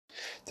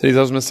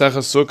Today's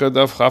Maseches Sukkah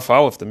Daf Chaf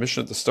Aleph. The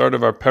Mishnah at the start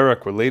of our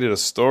parak related a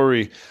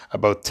story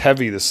about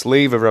Tevi, the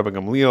slave of Rabbi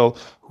Gamliel,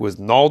 who was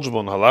knowledgeable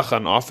in halacha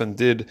and often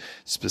did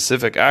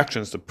specific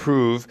actions to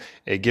prove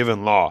a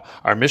given law.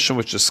 Our Mishnah,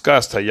 which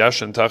discussed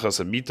Hayashan Tachas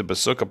Amita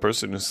B'Sukkah, a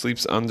person who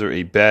sleeps under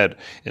a bed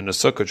in the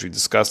sukkah, which we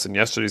discussed in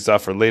yesterday's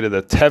daf, related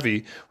that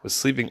Tevi was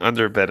sleeping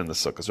under a bed in the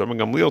sukkah. So Rabbi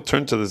Gamliel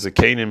turned to the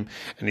Zakanim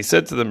and he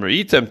said to them,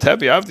 Re'item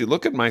Tevi Avdi,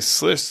 look at my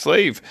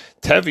slave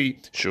Tevi,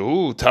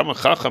 Shehu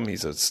Tamach Chacham,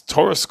 he's a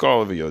Torah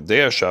scholar of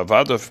Yodea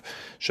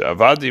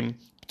Sha'avadim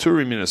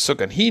Turim in a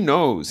sukkah, and he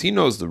knows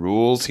the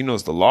rules, he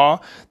knows the law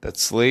that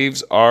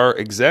slaves are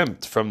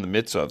exempt from the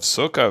mitzvah of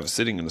sukkah, of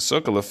sitting in a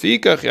sukkah.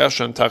 Lafikach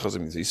yashan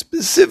tachas. He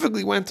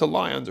specifically went to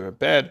lie under a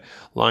bed.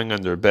 Lying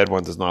under a bed,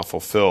 one does not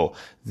fulfill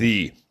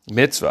the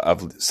mitzvah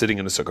of sitting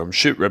in a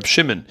sukkah. Reb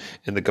Shimon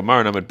in the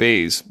Gemara Amud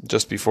Beis,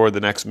 just before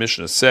the next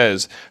Mishnah,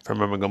 says from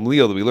Rabbi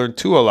Gamliel that we learn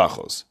two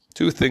halachos.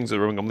 Two things that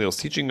Rabbi Gamliel is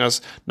teaching us.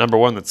 Number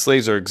one, that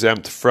slaves are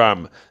exempt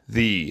from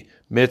the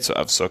mitzvah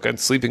of sukkah, and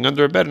sleeping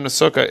under a bed in a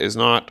sukkah is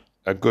not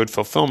a good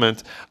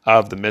fulfillment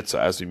of the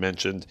mitzvah, as we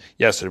mentioned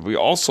yesterday. We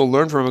also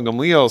learn from Rabbi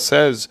Gamliel,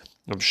 says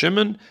Reb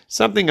Shimon,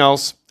 something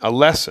else, a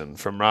lesson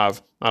from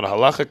Rav, not a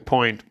halachic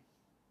point,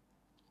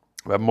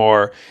 but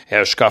more a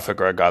shkafik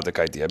or a gadic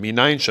idea.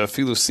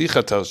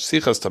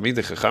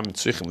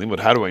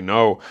 How do I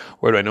know?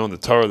 Where do I know in the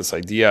Torah this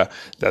idea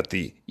that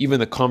even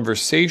the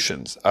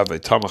conversations of a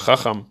Talmid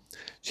Chacham,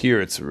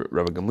 here it's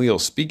Rabbi Gamliel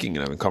speaking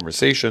and having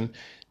conversation,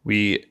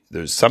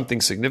 there's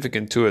something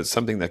significant to it,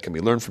 something that can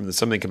be learned from this,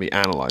 something that can be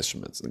analyzed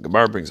from it. So the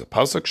Gemara brings a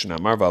pasuk,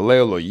 Shnamar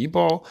v'aleo lo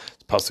yipol,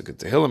 it's pasuk at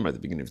Tehillim, at the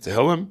beginning of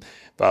Tehillim,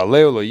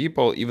 v'aleo lo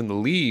yipol, even the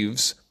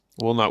leaves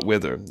will not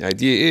wither. The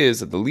idea is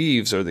that the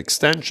leaves are the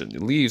extension.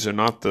 The leaves are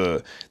not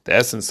the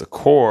essence, the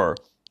core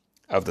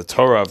of the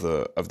Torah of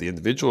the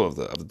individual, of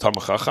the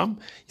Talmid Chacham.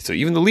 So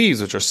even the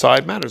leaves, which are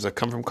side matters that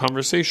come from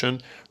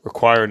conversation,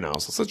 require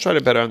analysis. Let's try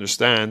to better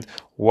understand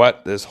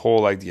what this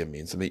whole idea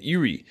means. And the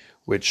Meiri,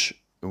 which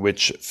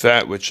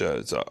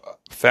is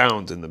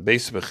found in the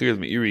base of Bechir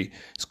Meiri,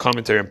 his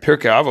commentary on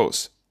Pirkei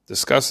Avos,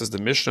 discusses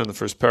the Mishnah in the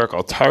first parak,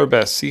 Al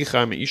Tarbe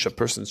Sicha Meisha,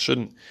 person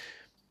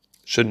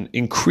shouldn't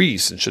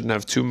increase and shouldn't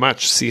have too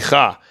much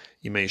Sicha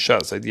Imeisha,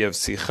 this idea of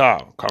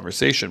Sicha,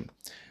 conversation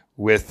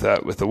with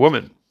a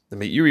woman. The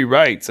Meiri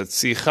writes that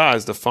Sicha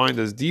is defined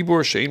as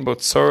Dibur Shein Bo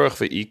Tzorach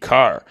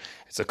Ve'ikar.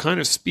 It's a kind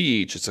of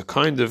speech, it's a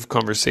kind of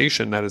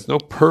conversation that has no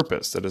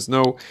purpose, that has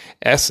no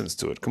essence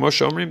to it.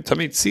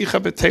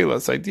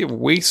 This idea of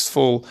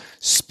wasteful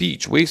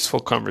speech, wasteful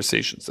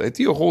conversations. The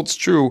idea holds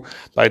true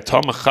by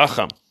Talmid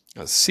Chacham.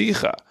 A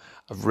sicha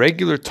of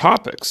regular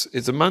topics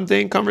is a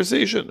mundane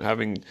conversation,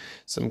 having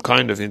some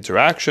kind of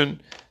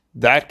interaction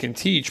that can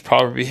teach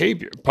proper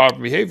behavior.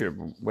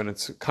 When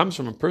it comes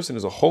from a person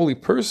who's a holy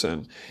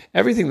person,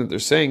 everything that they're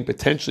saying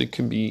potentially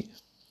can be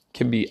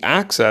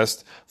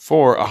accessed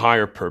for a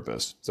higher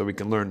purpose. So we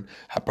can learn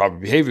proper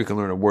behavior, we can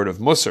learn a word of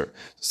Musar.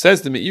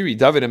 Says the Meiri,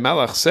 David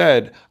HaMelech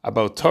said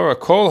about Torah,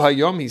 Kol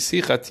Hayom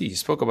Sichati. He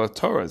spoke about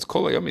Torah, it's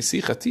Kol Hayom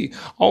Sichati.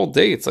 All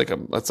day it's like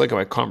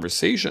a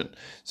conversation.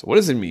 So what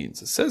does it mean?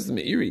 So it says the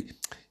Meiri,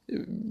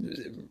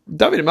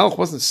 David HaMelech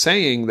wasn't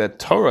saying that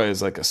Torah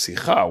is like a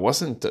sicha, it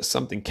wasn't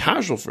something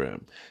casual for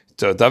him.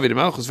 So David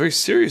HaMelech was very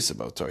serious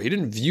about Torah. He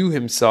didn't view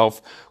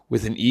himself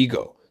with an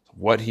ego,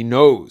 what he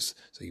knows.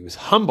 So he was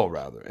humble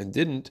rather, and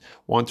didn't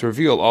want to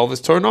reveal all of his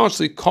Torah knowledge.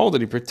 So he called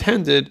it, he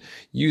pretended,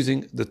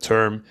 using the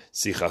term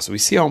sicha. So we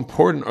see how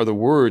important are the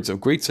words of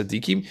great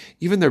tzaddikim,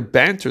 even their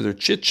banter, their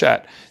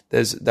chit-chat,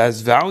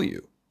 that's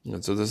value.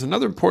 And so there's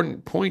another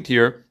important point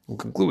here, we'll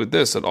conclude with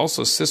this, that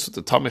also assists with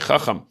the Talmid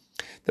Chacham,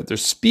 that their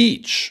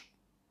speech,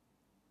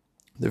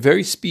 their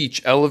very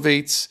speech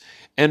elevates,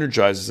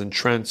 energizes, and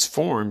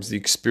transforms the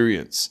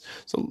experience.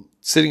 So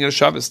sitting at a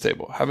Shabbos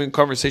table, having a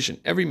conversation,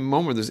 every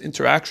moment there's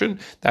interaction,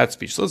 that's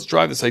speech. So let's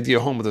drive this idea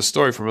home with a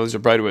story from Eliezer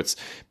Breitowitz,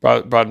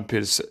 brought in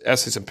his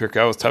essays in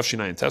Pirkei Avos,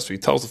 Tafshinai and Tes. He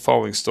tells the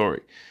following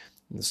story.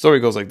 And the story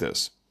goes like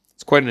this.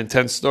 It's quite an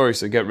intense story,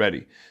 so get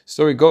ready. The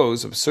story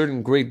goes of a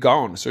certain great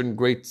Gaon, a certain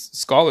great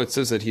scholar. It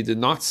says that he did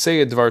not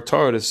say a Dvar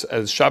Torah at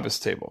a Shabbos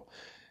table.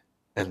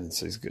 And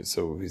so he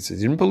said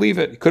he didn't believe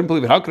it. He couldn't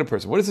believe it. How could a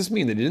person? What does this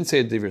mean that he didn't say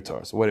a Divrei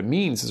Torah? So what it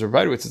means, as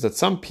Rabbi is that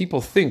some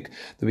people think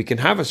that we can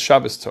have a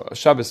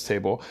Shabbos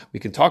table. We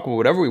can talk about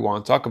whatever we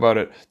want. Talk about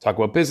it. Talk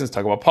about business.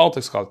 Talk about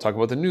politics. Talk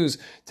about the news.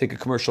 Take a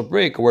commercial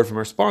break. A word from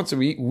our sponsor.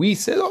 We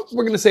say,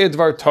 we're going to say a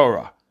Dvar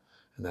Torah,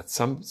 and that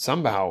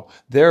somehow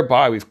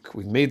thereby we've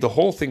made the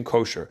whole thing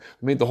kosher.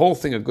 We made the whole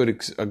thing a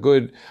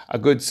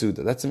good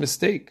suda. That's a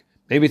mistake.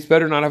 Maybe it's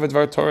better not have a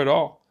Dvar Torah at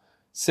all.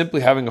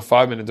 Simply having a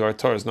 5-minute Dvar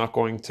Torah is not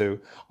going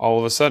to, all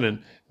of a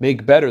sudden,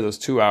 make better those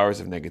 2 hours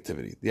of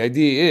negativity. The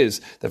idea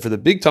is that for the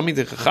big Talmid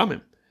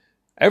Chachamim,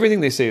 everything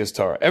they say is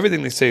Torah,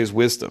 everything they say is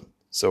wisdom.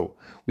 So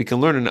we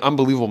can learn an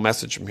unbelievable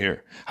message from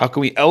here. How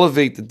can we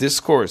elevate the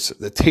discourse,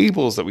 the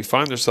tables that we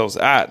find ourselves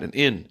at and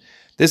in?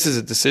 This is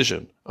a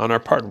decision on our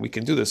part, and we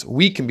can do this.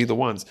 We can be the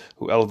ones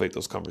who elevate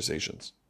those conversations.